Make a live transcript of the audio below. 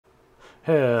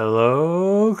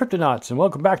Hello, Cryptonauts, and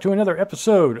welcome back to another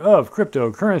episode of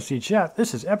Cryptocurrency Chat.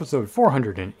 This is episode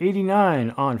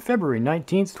 489 on February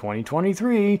 19th,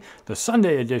 2023, the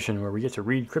Sunday edition, where we get to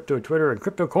read crypto Twitter and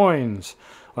crypto coins.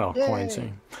 Well, coins.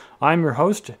 Yay! I'm your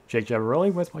host, Jake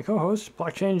Javarelli, with my co host,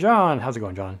 Blockchain John. How's it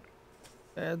going, John?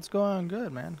 It's going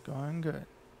good, man. Going good.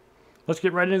 Let's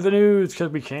get right into the news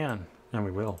because we can, and we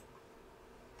will.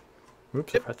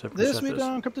 Oops, I Yep. have to This reset week this.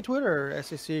 on Crypto Twitter,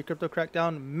 SEC crypto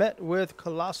crackdown met with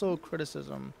colossal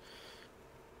criticism.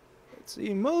 Let's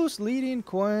see, most leading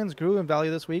coins grew in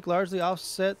value this week, largely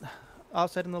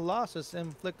offsetting the losses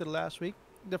inflicted last week,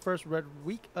 the first red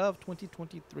week of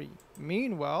 2023.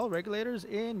 Meanwhile, regulators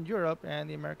in Europe and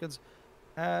the Americans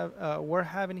were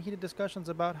having heated discussions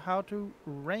about how to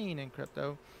rein in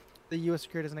crypto. The U.S.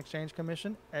 Securities and Exchange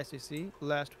Commission (SEC)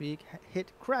 last week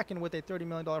hit Kraken with a $30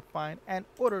 million fine and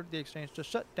ordered the exchange to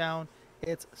shut down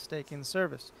its staking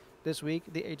service. This week,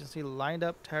 the agency lined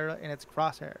up Terra in its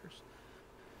crosshairs.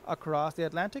 Across the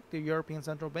Atlantic, the European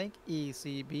Central Bank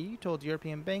 (ECB) told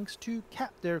European banks to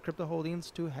cap their crypto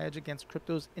holdings to hedge against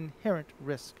crypto's inherent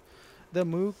risk. The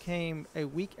move came a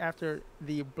week after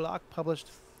the bloc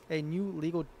published a new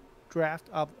legal draft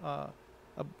of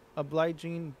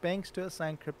obliging banks to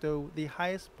assign crypto the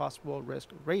highest possible risk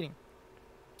rating.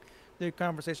 The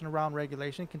conversation around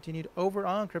regulation continued over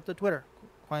on crypto Twitter.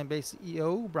 Coinbase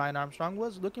CEO Brian Armstrong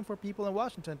was looking for people in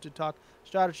Washington to talk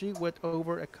strategy with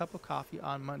over a cup of coffee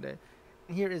on Monday.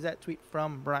 And here is that tweet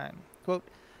from Brian. Quote,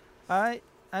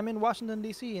 I'm in Washington,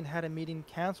 D.C. and had a meeting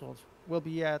canceled. We'll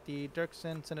be at the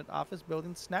Dirksen Senate office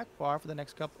building snack bar for the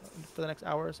next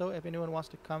hour or so if anyone wants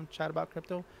to come chat about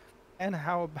crypto. And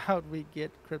how about we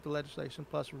get crypto legislation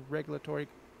plus regulatory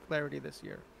clarity this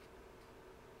year?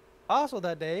 Also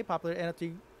that day, popular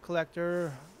NFT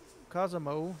collector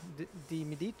Cosimo Di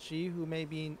Medici, who may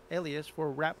be an alias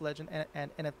for rap legend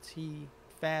and NFT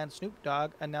fan Snoop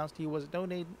Dogg, announced he was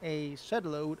donating a shed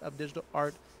load of digital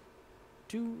art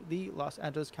to the Los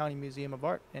Angeles County Museum of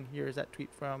Art. And here is that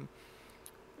tweet from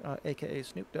aka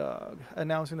Snoop Dogg,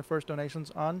 announcing the first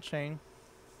donations on chain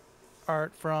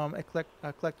art from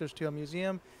a collectors to a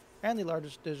museum and the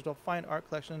largest digital fine art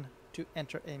collection to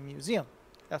enter a museum.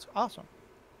 That's awesome.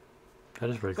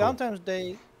 That is pretty cool. Valentine's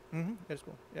Day, it's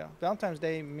cool. Yeah, Valentine's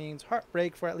Day means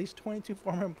heartbreak for at least 22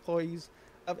 former employees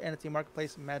of NFT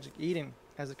marketplace Magic Eden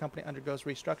as the company undergoes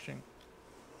restructuring.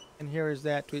 And here is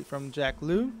that tweet from Jack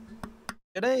Liu.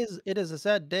 It is a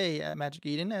sad day at Magic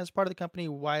Eden. As part of the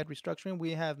company-wide restructuring,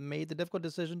 we have made the difficult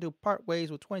decision to part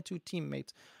ways with 22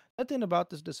 teammates. Nothing about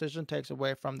this decision takes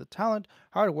away from the talent,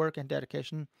 hard work, and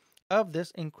dedication of this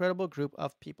incredible group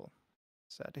of people.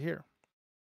 Sad to hear.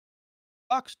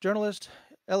 Fox journalist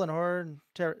Eleanor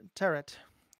Terrett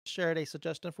shared a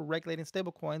suggestion for regulating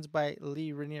stablecoins by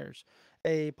Lee Reniers,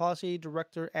 a policy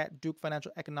director at Duke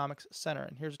Financial Economics Center.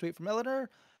 And here's a tweet from Eleanor.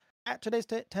 At today's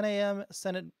 10 a.m.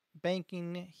 Senate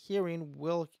banking hearing,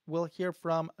 we'll hear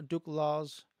from Duke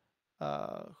Laws,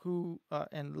 who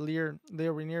and Lear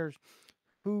Reniers,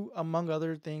 who, among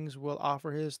other things, will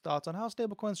offer his thoughts on how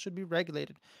stablecoins should be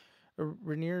regulated.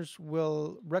 Reniers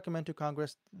will recommend to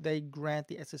Congress they grant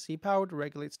the SEC power to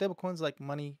regulate stablecoins like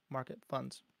money market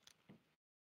funds.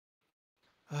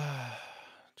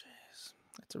 Jeez,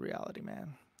 it's a reality,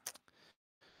 man.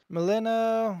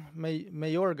 Melena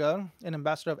Mayorga, an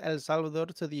ambassador of El Salvador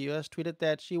to the U.S., tweeted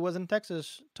that she was in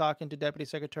Texas talking to Deputy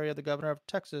Secretary of the Governor of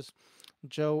Texas,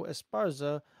 Joe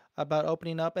Esparza, about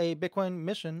opening up a Bitcoin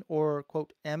mission or,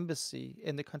 quote, embassy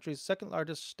in the country's second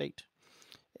largest state.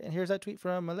 And here's that tweet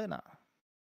from Melena.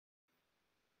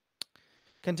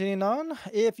 Continuing on,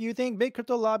 if you think big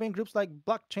crypto lobbying groups like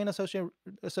Blockchain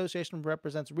Association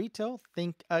represents retail,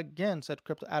 think again, said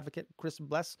crypto advocate Chris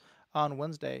Bless on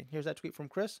Wednesday. Here's that tweet from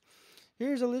Chris.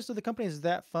 Here's a list of the companies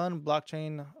that fund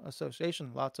Blockchain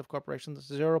Association. Lots of corporations,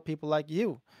 zero people like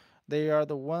you. They are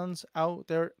the ones out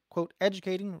there, quote,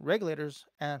 educating regulators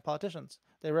and politicians.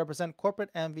 They represent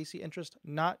corporate and VC interest,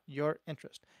 not your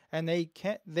interest. And they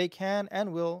can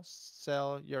and will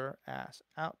sell your ass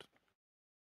out.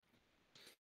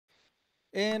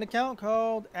 An account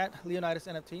called at Leonidas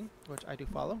NFT, which I do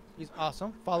follow. He's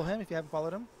awesome. Follow him if you haven't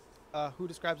followed him. Who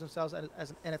describes themselves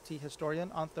as an NFT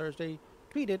historian on Thursday,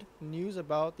 tweeted news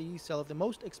about the sale of the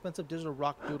most expensive digital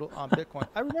rock doodle on Bitcoin.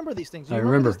 I remember these things. Do I you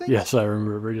remember these remember. things? Yes, I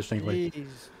remember very distinctly.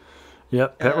 Jeez.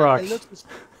 Yep, pet rocks.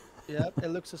 It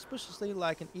looks suspiciously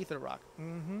like an ether rock.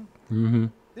 Mm-hmm.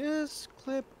 This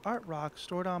clip art rock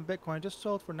stored on Bitcoin just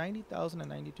sold for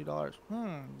 $90,092.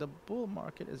 The bull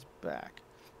market is back.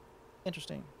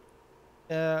 Interesting.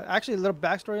 Actually, a little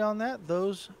backstory on that.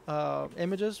 Those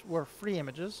images were free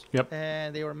images. Yep.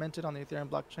 And they were minted on the Ethereum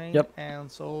blockchain Yep.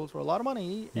 and sold for a lot of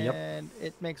money. Yep. And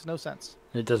it makes no sense.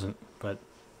 It doesn't, but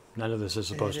none of this is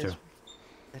supposed It to. is,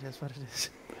 it is what it is.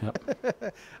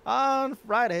 Yep. On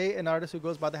Friday, an artist who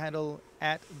goes by the handle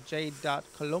at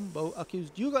j.colombo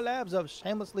accused Yuga Labs of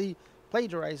shamelessly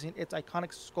plagiarizing its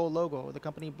iconic skull logo. The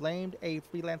company blamed a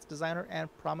freelance designer and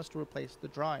promised to replace the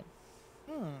drawing.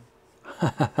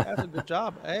 That's a good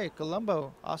job. Hey,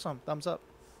 Colombo. Awesome. Thumbs up.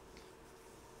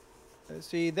 Let's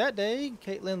see. That day,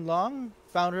 Caitlin Long,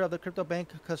 founder of the crypto bank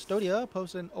Custodia,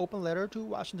 posted an open letter to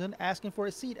Washington asking for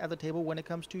a seat at the table when it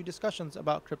comes to discussions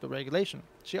about crypto regulation.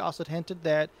 She also hinted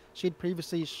that she'd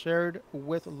previously shared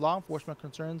with law enforcement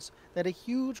concerns that a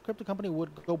huge crypto company would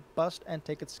go bust and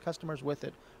take its customers with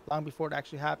it, long before it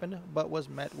actually happened, but was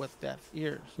met with deaf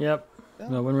ears. Yep. Yeah.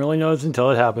 No one really knows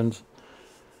until it happens.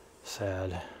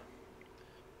 Sad.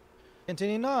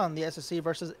 Continuing on, the SEC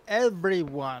versus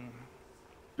everyone.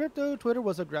 Crypto Twitter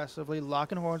was aggressively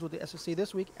locking horns with the SEC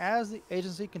this week as the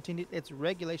agency continued its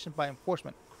regulation by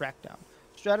enforcement crackdown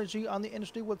strategy on the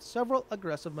industry with several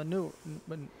aggressive maneuvers.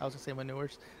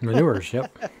 Manures,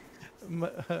 yep.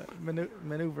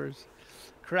 Maneuvers.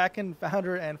 Kraken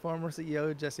founder and former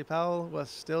CEO Jesse Powell was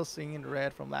still seeing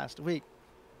red from last week.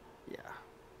 Yeah,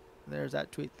 there's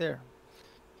that tweet there.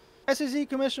 SEC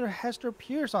Commissioner Hester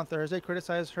Pierce on Thursday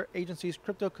criticized her agency's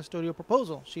crypto custodial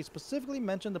proposal. She specifically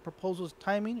mentioned the proposal's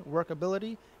timing,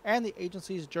 workability, and the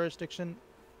agency's jurisdiction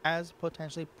as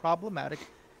potentially problematic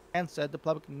and said the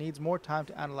public needs more time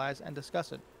to analyze and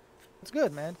discuss it. It's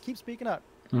good, man. Keep speaking up.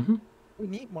 Mm-hmm. We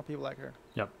need more people like her.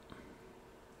 Yep.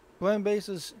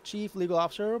 Coinbase's chief legal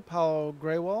officer, Paul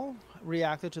Graywall,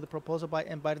 reacted to the proposal by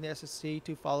inviting the SEC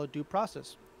to follow due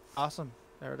process. Awesome.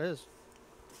 There it is.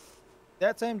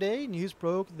 That same day, news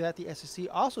broke that the SEC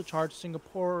also charged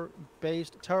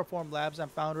Singapore-based Terraform Labs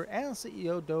and founder and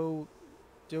CEO Do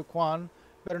Kwon,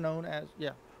 better known as,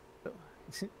 Do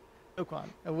Kwon,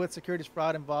 with securities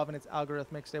fraud involved in its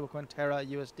algorithmic stablecoin Terra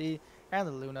USD and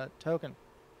the Luna token.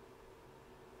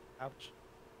 Ouch.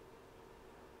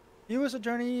 U.S.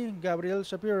 Attorney Gabriel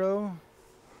Shapiro,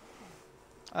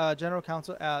 General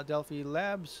Counsel at Delphi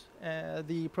Labs,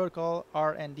 the protocol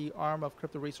R&D arm of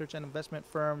crypto research and investment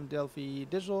firm Delphi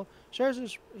Digital,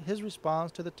 shares his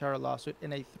response to the Terra lawsuit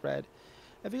in a thread.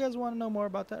 If you guys want to know more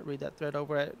about that, read that thread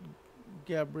over at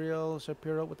Gabriel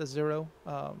Shapiro with a 0,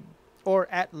 or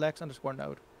at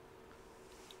Lex_node.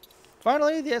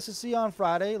 Finally, the SEC on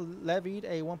Friday levied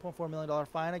a $1.4 million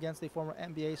fine against the former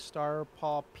NBA star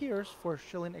Paul Pierce for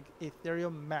shilling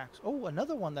Ethereum Max. Oh,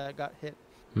 another one that got hit.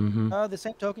 Mm-hmm. The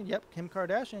same token, Kim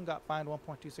Kardashian got fined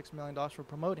 $1.26 million for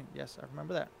promoting. Yes, I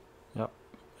remember that. Yep.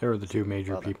 They were the two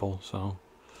major people, so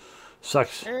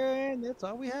sucks. And that's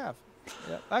all we have.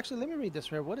 Yep. Actually, let me read this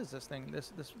here. What is this thing?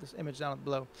 This image down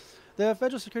below. The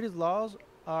federal securities laws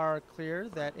are clear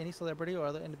that any celebrity or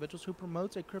other individuals who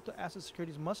promotes a crypto asset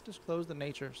securities must disclose the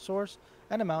nature, source,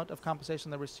 and amount of compensation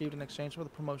they received in exchange for the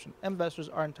promotion. Investors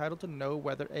are entitled to know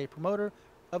whether a promoter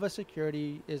of a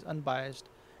security is unbiased,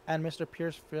 and Mr.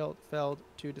 Pierce failed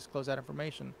to disclose that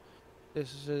information.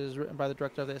 This is written by the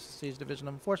director of the SEC's Division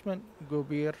of Enforcement,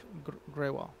 Gubir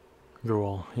Graywall.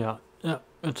 Graywall, yeah.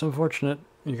 It's unfortunate.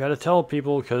 You got to tell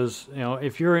people because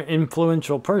if you're an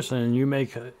influential person and you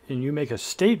make a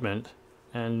statement,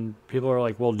 and people are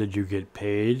like, "Well, did you get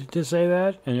paid to say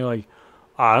that?" And you're like,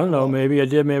 "I don't know. Maybe I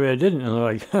did. Maybe I didn't." And they're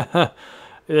like,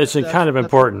 "It's kind of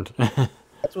important."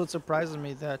 That's what surprises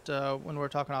me. That when we're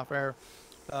talking off air.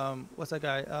 What's that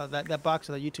guy? That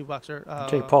boxer, the YouTube boxer.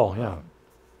 Jake Paul, yeah.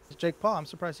 Jake Paul. I'm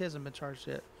surprised he hasn't been charged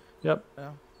yet. Yep.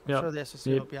 I'm yep. sure the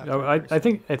SEC will be out. I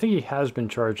think he has been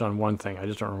charged on one thing. I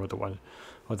just don't remember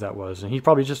what that was. And he's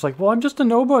probably just like, well, I'm just a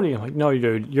nobody. I'm like, no,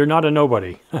 dude, you're not a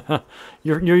nobody.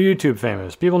 you're YouTube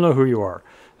famous. People know who you are.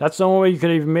 That's the only way you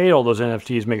could have even made all those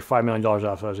NFTs, make $5 million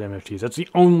off those NFTs. That's the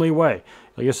only way.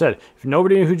 Like I said, if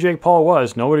nobody knew who Jake Paul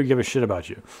was, nobody would give a shit about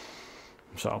you.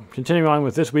 So, continuing on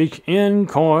with This Week in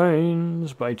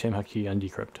Coins by Tim Huckey on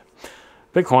Decrypt.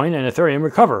 Bitcoin and Ethereum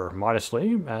recover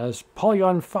modestly as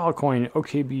Polygon Filecoin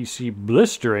OKBC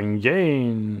blistering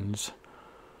gains.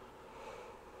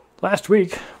 Last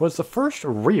week was the first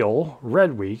real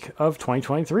red week of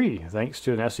 2023, thanks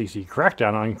to an SEC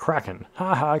crackdown on Kraken.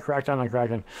 Crackdown on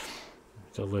Kraken.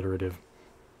 It's alliterative.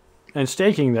 And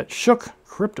staking that shook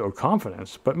crypto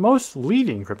confidence, but most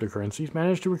leading cryptocurrencies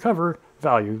managed to recover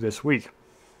value this week.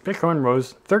 Bitcoin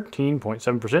rose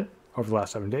 13.7% over the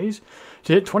last 7 days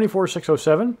to hit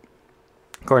 24,607.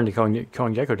 according to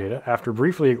CoinGecko data, after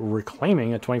briefly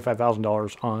reclaiming at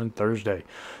 $25,000 on Thursday.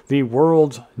 The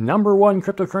world's #1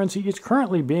 cryptocurrency is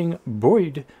currently being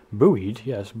buoyed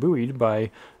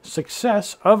by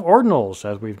success of Ordinals,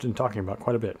 as we've been talking about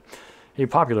quite a bit, a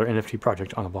popular NFT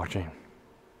project on the blockchain.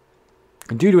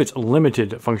 Due to its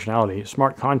limited functionality,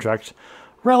 smart contracts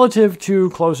relative to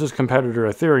closest competitor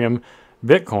Ethereum,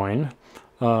 Bitcoin,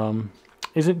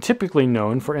 isn't typically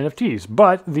known for NFTs,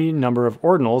 but the number of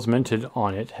ordinals minted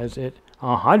on it has hit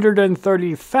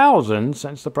 130,000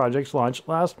 since the project's launch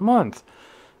last month.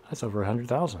 That's over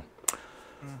 100,000.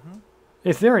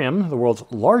 Ethereum, the world's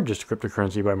largest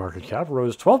cryptocurrency by market cap,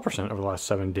 rose 12% over the last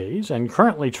 7 days and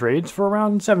currently trades for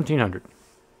around 1,700.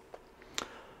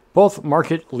 Both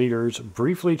market leaders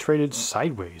briefly traded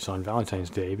sideways on Valentine's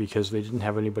Day because they didn't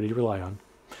have anybody to rely on.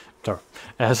 So,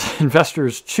 as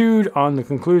investors chewed on the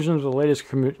conclusions of the latest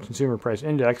Consumer Price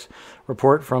Index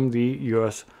report from the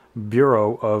U.S.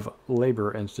 Bureau of Labor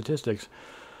and Statistics,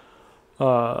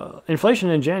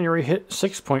 inflation in January hit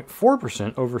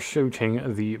 6.4%,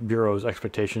 overshooting the Bureau's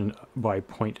expectation by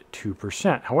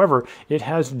 0.2%. However, it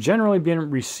has generally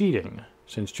been receding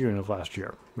since June of last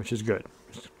year, which is good.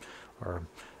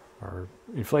 Our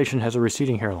inflation has a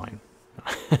receding hairline.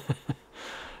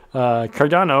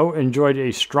 Cardano enjoyed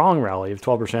a strong rally of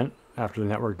 12% after the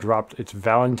network dropped its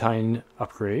Valentine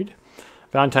upgrade.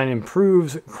 Valentine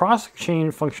improves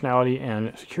cross-chain functionality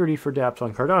and security for dApps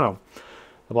on Cardano.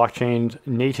 The blockchain's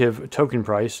native token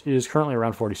price is currently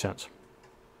around 40 cents.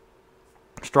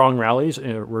 Strong rallies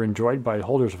were enjoyed by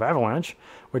holders of Avalanche,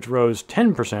 which rose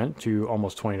 10% to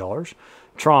almost $20.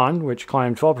 Tron, which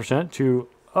climbed 12% to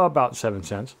about 7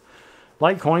 cents.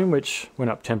 Litecoin, which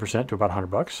went up 10% to about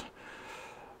 $100.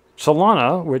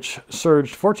 Solana, which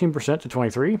surged 14% to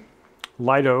 23.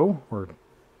 Lido, or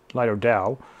Lido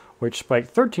DAO, which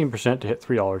spiked 13% to hit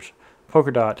 $3.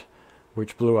 Polkadot,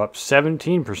 which blew up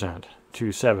 17% to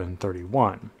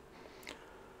 $7.31.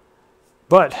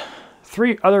 But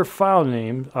three other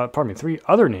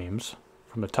names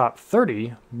from the top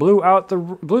 30 blew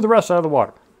the rest out of the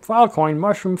water. Filecoin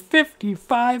mushroomed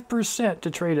 55%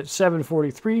 to trade at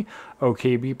 $7.43.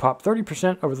 OKB popped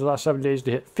 30% over the last 7 days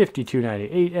to hit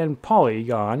 $52.98, and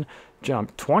Polygon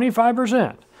jumped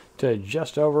 25% to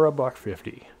just over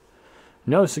 $1.50.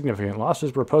 No significant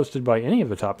losses were posted by any of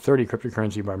the top 30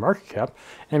 cryptocurrency by market cap,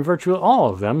 and virtually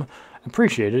all of them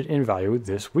appreciated in value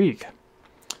this week.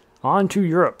 On to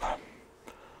Europe.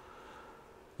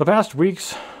 The past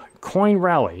week's coin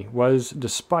rally was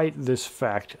despite this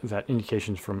fact that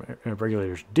indications from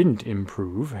regulators didn't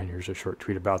improve, and here's a short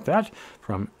tweet about that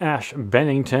from Ash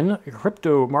Bennington.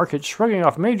 Crypto markets shrugging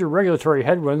off major regulatory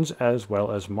headwinds as well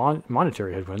as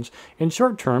monetary headwinds in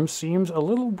short term seems a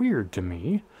little weird to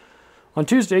me. On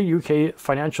Tuesday, UK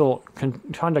Financial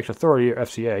Conduct Authority, or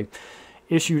FCA,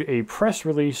 issued a press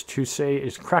release to say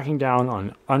it's cracking down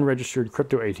on unregistered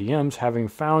crypto ATMs, having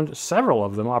found several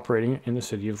of them operating in the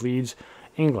city of Leeds,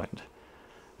 England.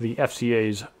 The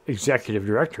FCA's executive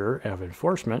director of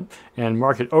enforcement and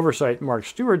market oversight, Mark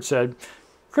Stewart, said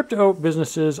crypto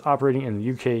businesses operating in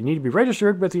the UK need to be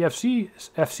registered with the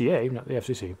FCA, not the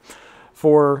FCC,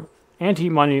 for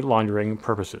anti-money laundering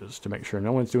purposes to make sure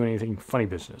no one's doing anything funny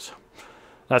business.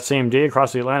 That same day,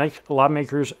 across the Atlantic,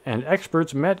 lawmakers and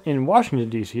experts met in Washington,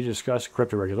 D.C. to discuss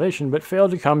crypto regulation, but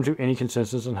failed to come to any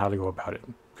consensus on how to go about it,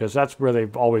 because that's where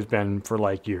they've always been for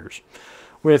years,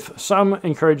 with some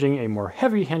encouraging a more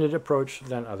heavy-handed approach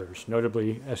than others.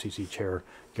 Notably, SEC Chair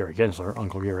Gary Gensler,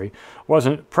 Uncle Gary,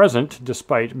 wasn't present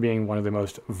despite being one of the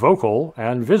most vocal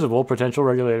and visible potential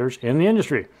regulators in the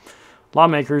industry.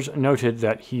 Lawmakers noted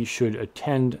that he should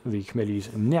attend the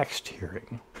committee's next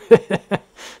hearing.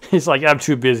 He's like, I'm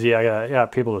too busy, I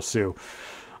got people to sue.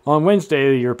 On Wednesday,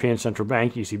 the European Central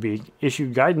Bank, ECB,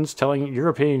 issued guidance telling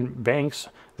European banks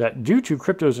that due to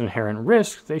crypto's inherent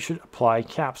risk, they should apply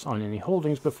caps on any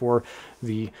holdings before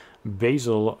the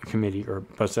Basel Committee, or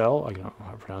Basel, I don't know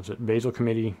how to pronounce it, Basel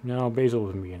Committee, no, Basel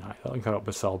with me and I call it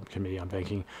Basel Committee on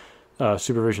Banking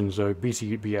Supervision's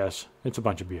BCBS, it's a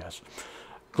bunch of BS.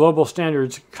 Global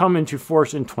standards come into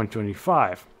force in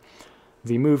 2025.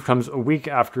 The move comes a week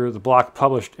after the bloc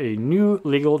published a new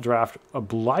legal draft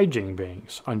obliging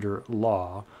banks under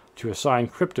law to assign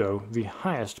crypto the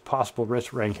highest possible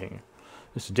risk ranking.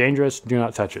 This is dangerous. Do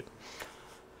not touch it.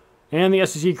 And the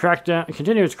SEC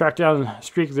continued its crackdown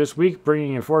streak this week,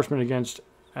 bringing enforcement against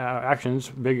actions,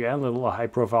 big and little, a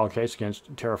high-profile case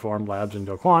against Terraform Labs and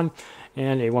Do Kwon,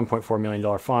 and a $1.4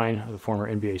 million fine of the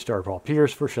former NBA star Paul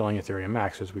Pierce for shilling Ethereum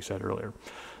Max, as we said earlier.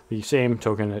 The same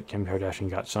token that Kim Kardashian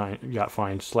got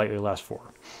fined slightly less for.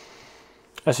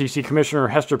 SEC Commissioner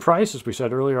Hester Price, as we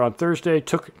said earlier on Thursday,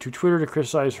 took to Twitter to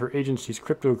criticize her agency's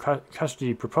crypto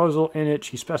custody proposal. In it,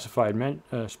 she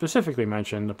specifically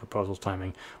mentioned the proposal's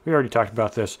timing. We already talked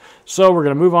about this. So we're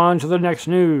going to move on to the next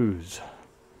news.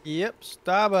 Yep,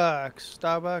 Starbucks.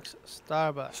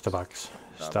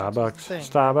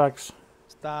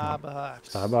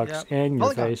 Yep. In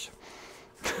your face.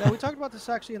 Now, we talked about this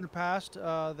actually in the past,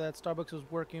 that Starbucks was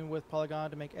working with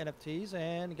Polygon to make NFTs,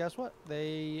 and guess what?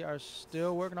 They are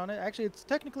still working on it. Actually, it's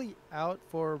technically out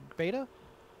for beta,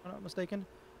 if I'm not mistaken.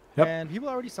 Yep. And people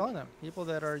are already selling them. People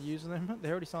that are using them,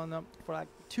 they're already selling them for like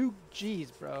 2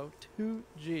 Gs, bro. 2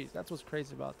 Gs. That's what's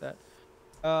crazy about that.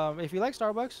 If you like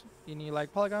Starbucks and you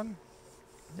like Polygon,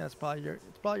 that's probably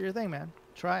your thing, man.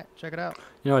 Try it. Check it out.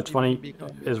 You know, it's funny,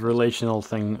 is relational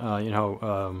thing,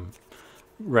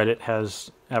 Reddit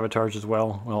has avatars as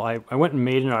well. Well, I went and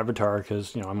made an avatar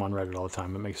because, I'm on Reddit all the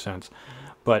time. It makes sense.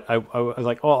 But I was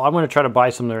like, oh, I'm going to try to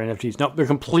buy some of their NFTs. Nope, they're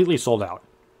completely sold out.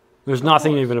 There's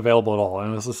nothing even available at all.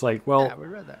 And it's just like, well, yeah, we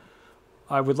read that.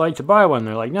 I would like to buy one.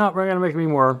 They're like, no, we're going to make me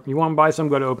more. You want to buy some,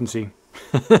 go to OpenSea.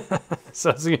 So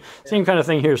it's the same kind of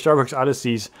thing here. Starbucks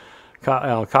Odyssey's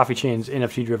coffee chain's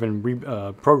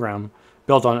NFT-driven program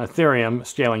built on Ethereum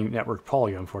scaling network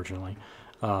Polygon, unfortunately.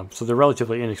 So they're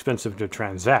relatively inexpensive to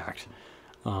transact.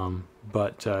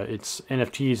 But its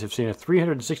NFTs have seen a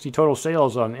 360 total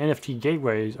sales on NFT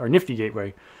gateways, or Nifty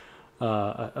Gateway,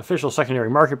 official secondary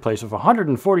marketplace of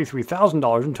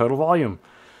 $143,000 in total volume.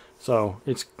 So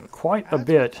it's quite a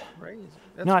bit. Crazy.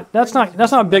 That's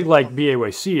not big like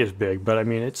BAYC is big, but I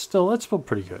mean it's still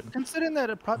pretty good. Considering that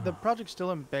the project's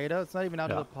still in beta, it's not even out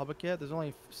to the public yet. There's only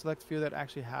a select few that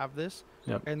actually have this,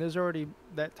 and there's already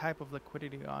that type of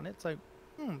liquidity on it. It's like,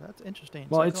 that's interesting.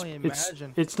 Well, so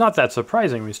it's not that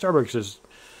surprising. I mean, Starbucks is,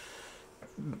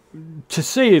 to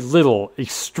say little,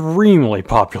 extremely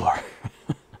popular.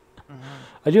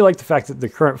 I do like the fact that the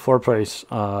current floor price,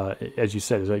 as you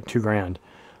said, is like $2,000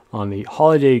 on the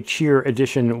Holiday Cheer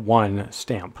Edition 1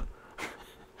 stamp.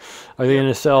 Are they going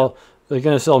to sell? They're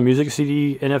going to sell music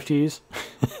CD NFTs.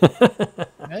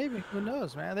 Maybe, who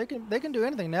knows, man? They can do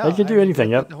anything now. They can do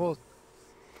anything. Yep. The whole.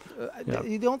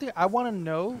 The only thing I want to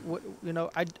know,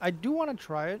 I do want to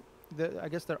try it. I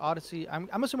guess their Odyssey.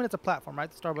 I'm assuming it's a platform,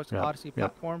 right? The Starbucks Odyssey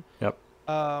platform. Yep.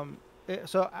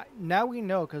 Now we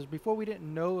know, because before we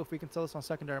didn't know if we can sell this on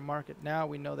secondary market. Now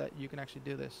we know that you can actually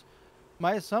do this.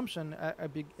 My assumption,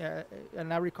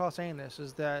 and I recall saying this,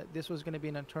 is that this was going to be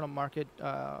an internal market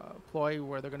ploy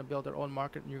where they're going to build their own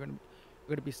market, and you're going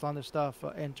to be selling their stuff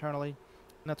internally,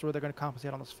 and that's where they're going to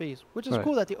compensate on those fees. Which is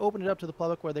cool that they opened it up to the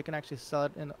public where they can actually sell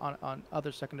it on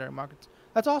other secondary markets.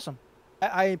 That's awesome.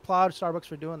 I applaud Starbucks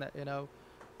for doing that,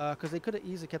 because they could have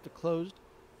easily kept it closed,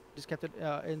 just kept it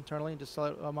internally and just sell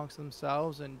it amongst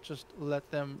themselves and just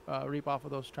let them reap off of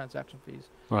those transaction fees.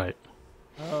 Right.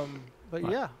 But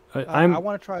yeah, I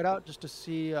want to try it out just to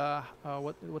see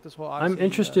what this whole Odyssey, I'm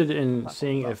interested in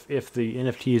seeing if the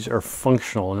NFTs are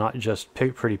functional, not just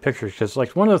pretty pictures. Because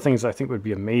like one of the things I think would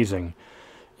be amazing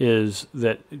is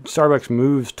that Starbucks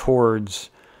moves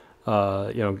towards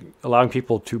allowing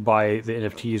people to buy the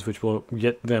NFTs, which will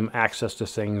get them access to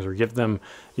things or give them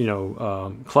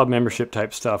club membership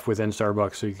type stuff within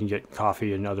Starbucks, so you can get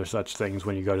coffee and other such things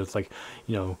when you go to. It's like,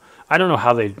 I don't know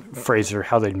how they'd phrase it or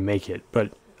how they'd make it,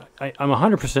 but I'm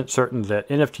 100% certain that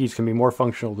NFTs can be more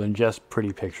functional than just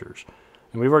pretty pictures.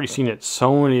 And we've already seen it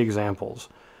so many examples.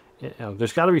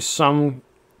 There's got to be some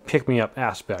pick-me-up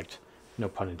aspect, no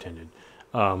pun intended,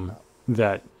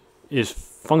 that is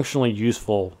functionally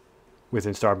useful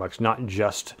within Starbucks, not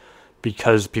just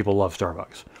because people love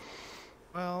Starbucks.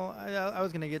 Well, I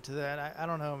was going to get to that. I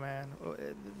don't know, man.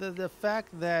 The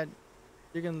fact that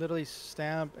you can literally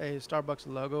stamp a Starbucks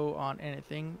logo on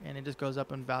anything and it just goes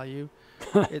up in value.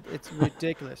 It's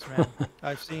ridiculous, man.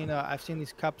 I've seen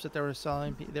these cups that they were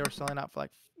selling out for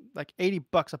like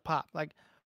 $80 a pop. Like,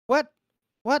 what?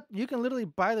 You can literally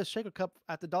buy this shaker cup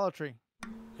at the Dollar Tree.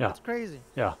 Yeah. That's crazy.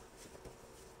 Yeah.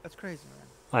 That's crazy, man.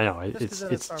 I know.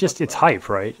 It's hype,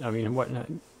 right? I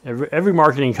mean, every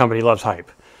marketing company loves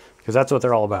hype because that's what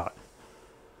they're all about.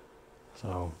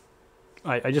 So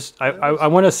I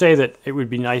want to say that it would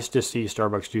be nice to see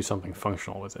Starbucks do something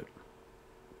functional with it.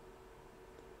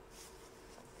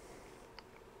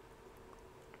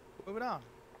 Moving on.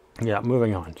 Yeah,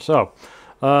 moving on. So,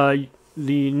 the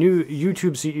new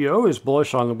YouTube CEO is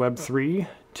bullish on the Web3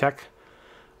 tech,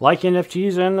 like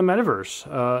NFTs and the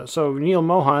metaverse. So Neil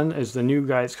Mohan is the new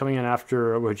guy that's coming in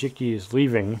after Wojcicki is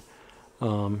leaving.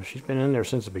 She's been in there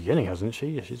since the beginning, hasn't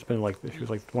she? She was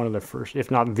like one of the first,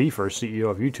 if not the first CEO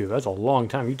of YouTube. That's a long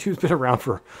time. YouTube's been around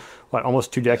for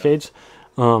almost 2 decades.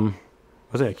 It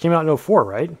came out in 2004,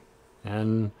 right?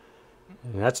 and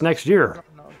that's next year,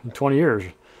 in 20 years.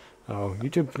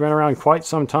 YouTube's been around quite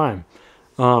some time.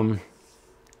 And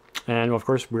of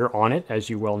course, we're on it, as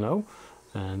you well know.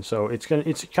 And so it's kind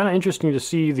of interesting to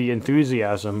see the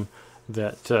enthusiasm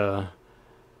that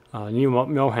Neil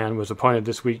Mohan was appointed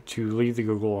this week to lead the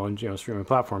Google on streaming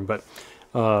platform. But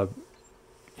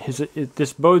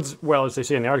this bodes well, as they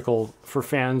say in the article, for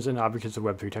fans and advocates of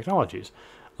Web3 technologies.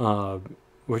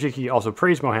 Wojcicki also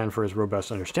praised Mohan for his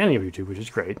robust understanding of YouTube, which is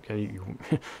great.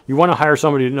 You want to hire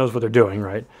somebody that knows what they're doing,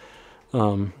 right?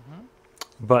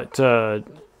 But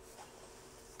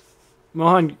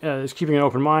Mohan is keeping an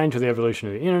open mind to the evolution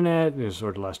of the internet. This is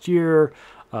sort of last year.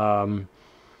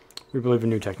 We believe in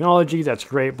new technology. That's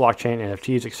great. Blockchain,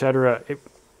 NFTs, etc.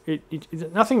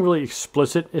 Nothing really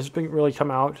explicit has been really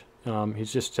come out.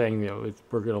 He's just saying,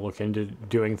 we're going to look into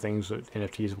doing things with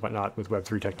NFTs and whatnot with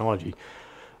Web3 technology.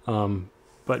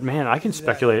 But man, I can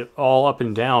speculate all up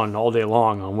and down all day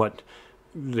long on what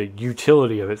the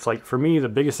utility of it. It's like, for me, the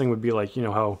biggest thing would be like,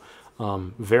 how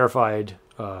verified,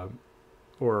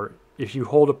 or if you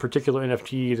hold a particular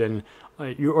NFT, then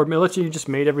or let's say you just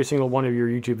made every single one of your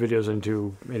YouTube videos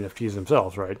into NFTs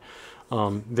themselves, right?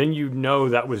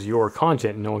 Then that was your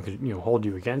content, and no one could hold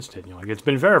you against it. Like, it's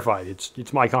been verified.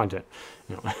 It's my content.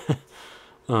 Yeah,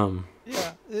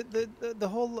 the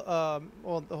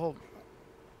whole.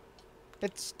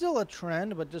 It's still a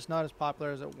trend, but just not as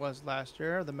popular as it was last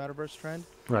year. The metaverse trend.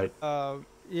 Right.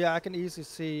 Yeah, I can easily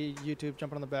see YouTube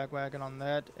jumping on the bandwagon on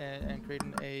that and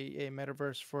creating a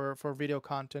metaverse for video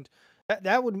content.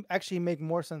 That would actually make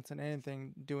more sense than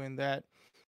anything, doing that,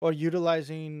 or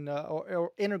utilizing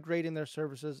or integrating their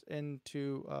services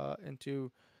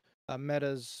into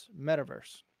Meta's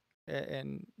metaverse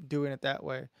and doing it that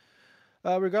way.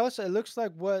 Regardless, it looks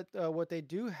like what they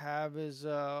do have is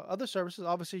other services.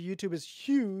 Obviously, YouTube is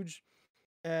huge,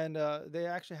 and they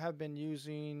actually have been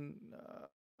using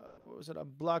what was it, a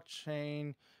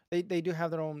blockchain. They do have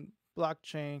their own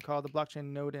blockchain called the Blockchain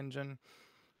Node Engine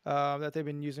that they've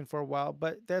been using for a while,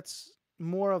 but that's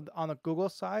more of on the Google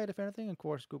side, if anything. Of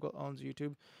course, Google owns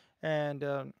YouTube,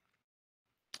 and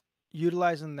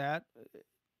utilizing that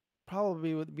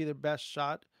probably would be their best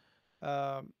shot.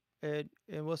 And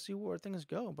we'll see where things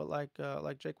go. But like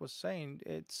Jake was saying,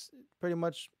 it's pretty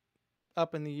much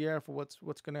up in the air for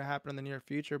what's going to happen in the near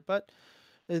future. But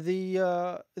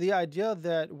the idea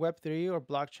that Web3 or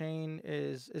blockchain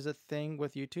is a thing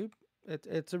with YouTube,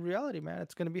 it's a reality, man.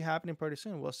 It's going to be happening pretty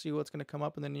soon. We'll see what's going to come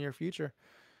up in the near future,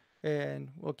 and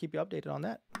we'll keep you updated on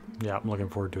that. Yeah, I'm looking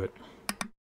forward to it.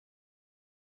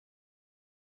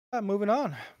 Moving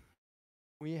on,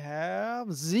 we have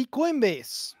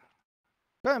Coinbase.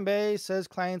 Coinbase says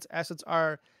clients' assets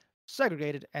are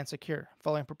segregated and secure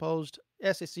following proposed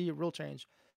SEC rule change.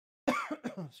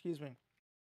 Excuse me.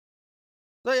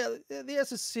 So yeah, the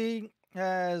SEC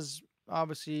has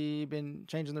obviously been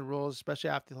changing the rules,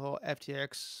 especially after the whole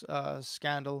FTX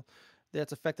scandal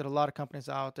that's affected a lot of companies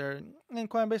out there. And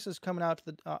Coinbase is coming out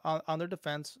to on their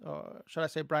defense, or should I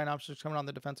say Brian Armstrong is coming on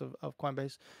the defense of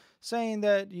Coinbase, saying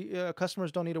that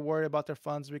customers don't need to worry about their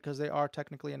funds because they are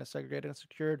technically in a segregated and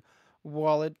secured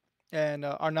wallet and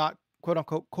are not, quote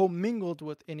unquote, commingled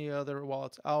with any other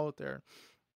wallets out there,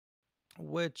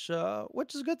 which is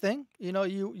a good thing.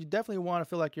 You definitely want to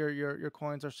feel like your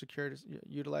coins are secured,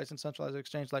 utilizing centralized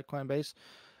exchange like Coinbase.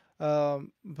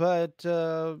 But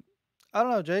I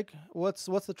don't know, Jake. What's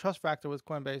the trust factor with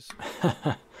Coinbase?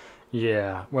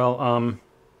 Yeah, well,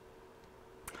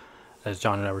 as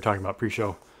John and I were talking about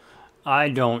pre-show, I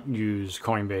don't use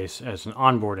Coinbase as an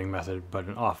onboarding method, but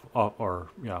an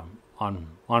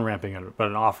on-ramping it, but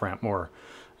an off-ramp more.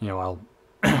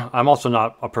 I'm also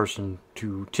not a person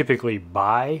to typically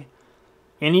buy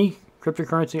any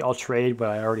cryptocurrency. I'll trade what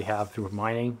I already have through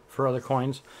mining for other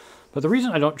coins. But the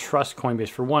reason I don't trust Coinbase,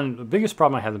 for one, the biggest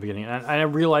problem I had in the beginning, and I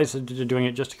realized that they're doing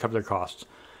it just to cover their costs,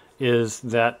 is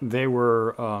that they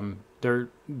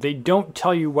don't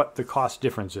tell you what the cost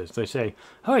difference is. They say,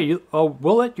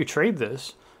 we'll let you trade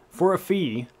this for a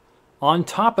fee on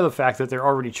top of the fact that they're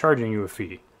already charging you a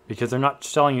fee, because they're not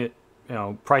selling it,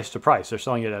 price to price. They're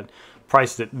selling it at a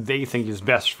price that they think is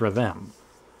best for them.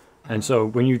 And so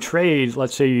when you trade,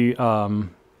 let's say you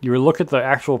look at the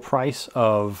actual price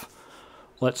of,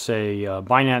 let's say,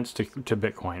 Binance to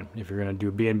Bitcoin, if you're going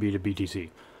to do BNB to BTC.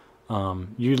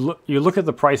 You look at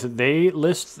the price that they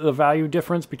list the value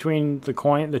difference between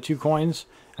the two coins,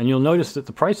 and you'll notice that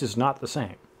the price is not the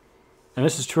same. And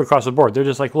this is true across the board. They're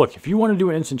just like, look, if you want to do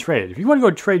an instant trade, if you want to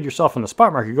go trade yourself on the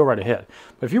spot market, go right ahead.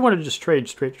 But if you want to just trade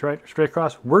straight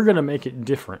across, we're going to make it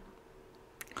different.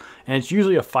 And it's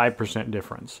usually a 5%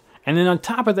 difference. And then on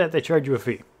top of that, they charge you a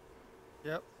fee.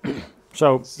 Yep.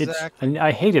 So Exactly. and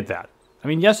I hated that. I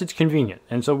mean, yes, it's convenient,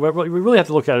 and so what we really have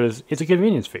to look at it as it's a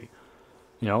convenience fee.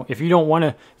 You know, if you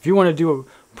want to do a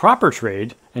proper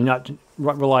trade and not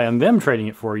rely on them trading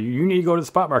it for you, you need to go to the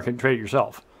spot market and trade it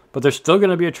yourself. But there's still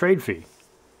going to be a trade fee.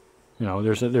 You know,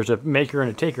 there's a maker and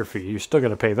a taker fee. You're still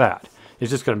going to pay that. It's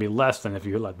just going to be less than if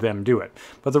you let them do it.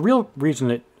 But the real reason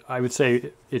that I would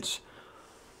say it's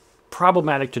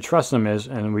problematic to trust them is,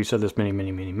 and we said this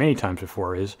many times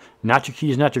before, is not your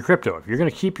keys, not your crypto. If you're going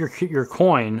to keep your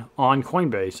coin on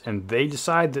Coinbase and they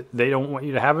decide that they don't want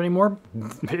you to have it anymore,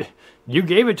 you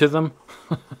gave it to them.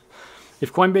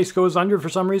 If Coinbase goes under for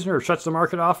some reason or shuts the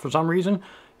market off for some reason,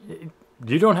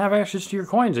 you don't have access to your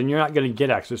coins and you're not going to get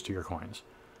access to your coins.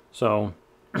 So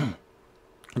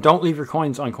don't leave your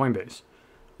coins on Coinbase.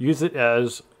 Use it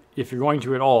as, if you're going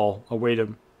to at all, a way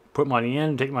to put money in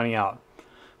and take money out.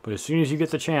 But as soon as you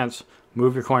get the chance,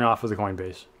 move your coin off of the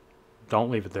Coinbase. Don't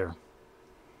leave it there.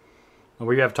 And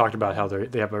we have talked about how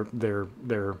they have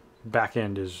their back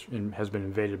end has been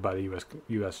invaded by the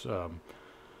U.S.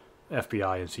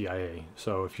 FBI and CIA.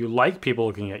 So if you like people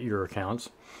looking at your accounts,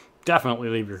 definitely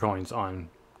leave your coins on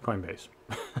Coinbase.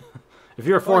 If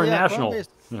you're a foreign national, Coinbase,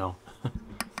 you know.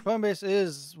 Coinbase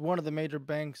is one of the major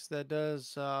banks that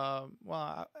does.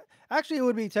 Actually, it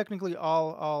would be technically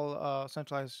all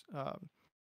centralized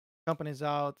companies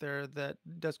out there that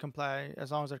does comply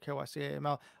as long as they're KYC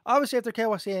AML. Obviously, if they're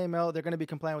KYC AML, they're going to be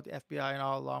compliant with the FBI and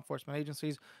all law enforcement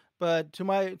agencies. But to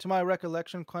my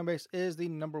recollection, Coinbase is the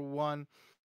number one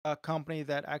company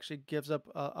that actually gives up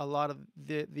a lot of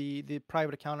the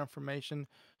private account information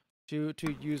to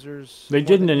users. They more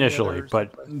didn't than any initially, other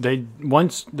but centralized.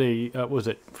 once they was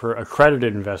it for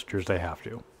accredited investors they have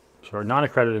to. So for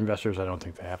non-accredited investors, I don't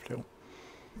think they have to.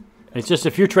 It's just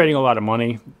if you're trading a lot of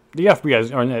money, the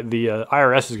FBI or the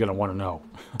IRS is going to want to know.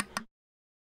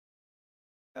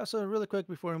 Yeah, so really quick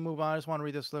before we move on, I just want to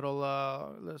read this little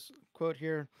this quote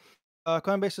here.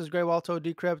 Coinbase's Gray Wall told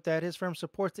Decrypt that his firm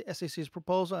supports the SEC's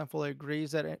proposal and fully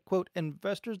agrees that, quote,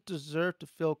 investors deserve to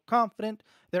feel confident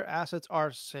their assets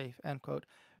are safe, end quote.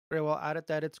 Gray Wall added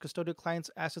that its custodial clients'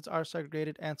 assets are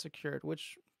segregated and secured,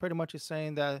 which pretty much is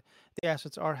saying that the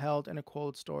assets are held in a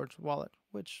cold storage wallet,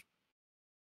 which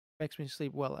makes me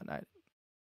sleep well at night.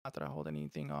 Not that I hold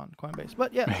anything on Coinbase,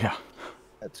 but yeah, Yeah.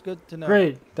 that's good to know.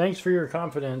 Great. Thanks for your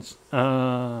confidence.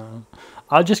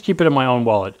 I'll just keep it in my own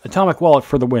wallet. Atomic Wallet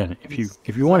for the win. If you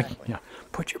want to, Exactly. yeah,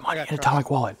 put your I money got in trust. Atomic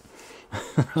Wallet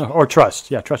or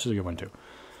Trust. Yeah, Trust is a good one too.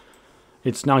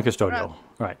 It's non-custodial. Right. All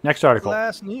right. Next article.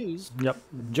 Last news. Yep.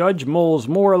 Judge mulls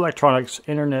more electronics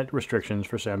internet restrictions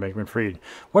for Sam Bankman-Fried.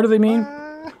 What do they mean?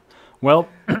 Well,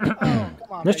 Oh, come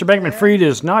on, Mr. Sam. Bankman-Fried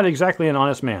is not exactly an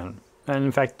honest man. And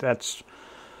in fact, to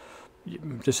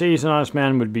say he's an honest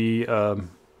man would be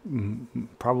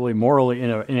probably morally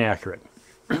inaccurate.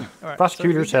 All right,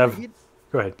 Prosecutors so have...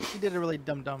 Go ahead. he did a really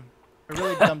dumb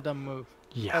move.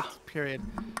 Yeah. That's period.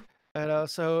 And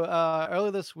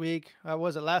earlier this week,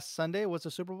 was it last Sunday? Was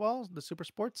the Super Bowl, the Super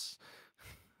Sports?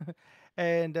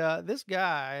 And this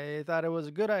guy thought it was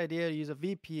a good idea to use a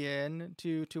VPN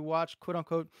to watch, quote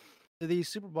unquote, the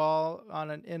Super Bowl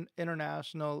on an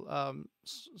international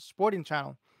sporting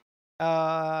channel.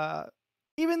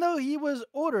 Even though he was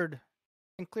ordered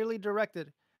and clearly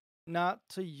directed not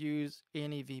to use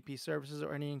any VP services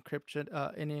or any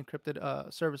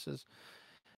encrypted services.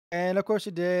 And of course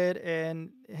he did, and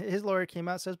his lawyer came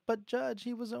out and says, "But judge,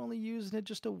 he was only using it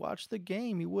just to watch the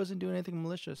game. He wasn't doing anything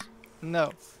malicious."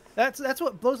 No, that's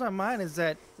what blows my mind is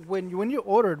that when you're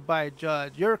ordered by a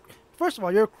judge, first of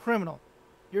all you're a criminal.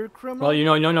 You're a criminal. Well,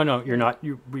 no, you're not.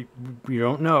 We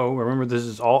don't know. Remember, this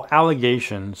is all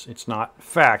allegations. It's not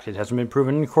fact. It hasn't been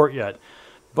proven in court yet.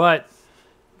 But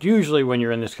usually when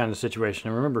you're in this kind of situation,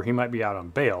 and remember, he might be out on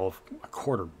bail of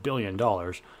 $250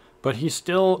 million, but he's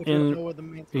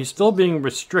still being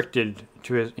restricted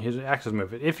to his access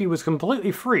movement. If he was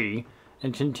completely free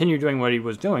and continued doing what he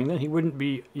was doing, then he wouldn't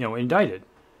be, indicted.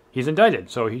 He's indicted,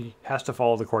 so he has to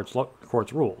follow the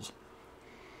court's rules.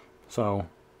 So,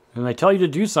 and they tell you to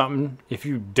do something. If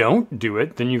you don't do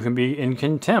it, then you can be in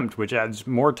contempt, which adds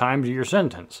more time to your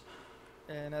sentence.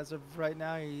 And as of right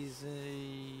now, he's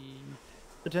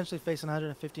potentially facing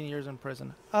 115 years in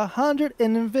prison.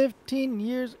 115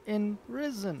 years in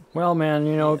prison. Well,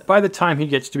 man, by the time he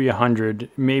gets to be 100,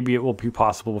 maybe it will be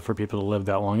possible for people to live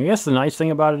that long. I guess the nice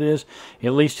thing about it is,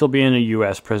 at least he'll be in a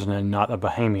U.S. prison and not a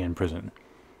Bahamian prison.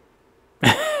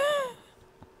 He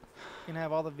can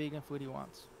have all the vegan food he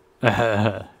wants.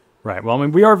 Right. Well,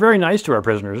 we are very nice to our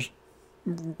prisoners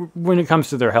when it comes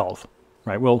to their health.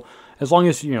 Right. Well, as long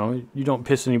as, you don't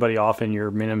piss anybody off in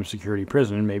your minimum security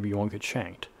prison, maybe you won't get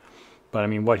shanked. But I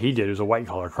mean, what he did is a white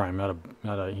collar crime,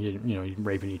 he didn't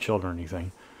rape any children or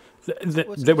anything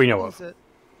What's that we know interesting is of.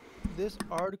 that this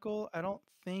article, I don't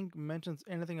think mentions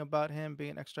anything about him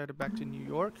being extradited back to New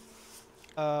York.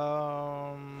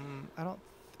 I don't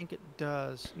think it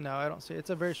does. No, I don't see it. It's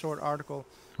a very short article.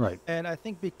 Right. And I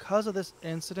think because of this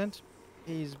incident,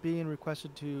 he's being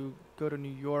requested to go to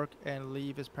New York and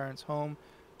leave his parents' home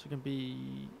so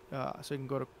he can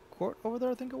go to court over there,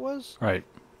 I think it was. Right.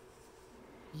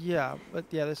 Yeah, but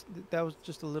yeah, that was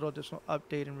just a little additional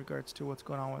update in regards to what's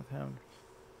going on with him.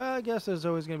 I guess there's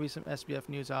always going to be some SBF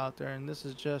news out there, and this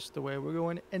is just the way we're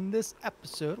going in this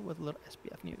episode with a little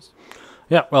SBF news.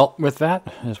 Yeah, well, with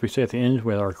that, as we say at the end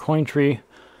with our coin tree,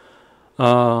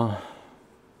 John,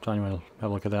 you want to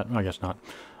have a look at that? I guess not.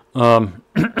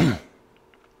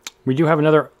 We do have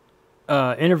another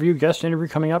guest interview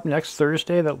coming up next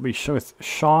Thursday. That will be with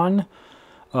Sean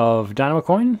of Dynamo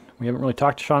Coin. We haven't really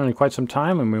talked to Sean in quite some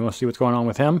time, and we want to see what's going on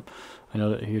with him. I know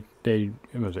that they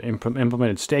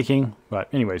implemented staking, but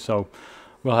anyway, so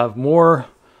we'll have more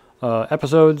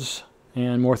episodes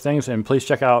and more things. And please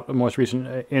check out the most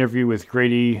recent interview with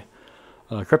Grady,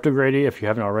 Crypto Grady, if you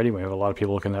haven't already. We have a lot of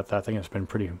people looking at that thing. It's been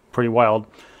pretty wild.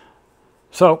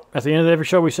 So at the end of every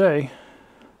show, we say,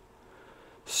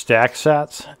 stack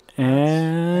sats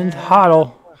and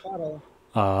hodl.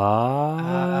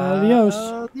 Adios.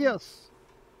 Adios.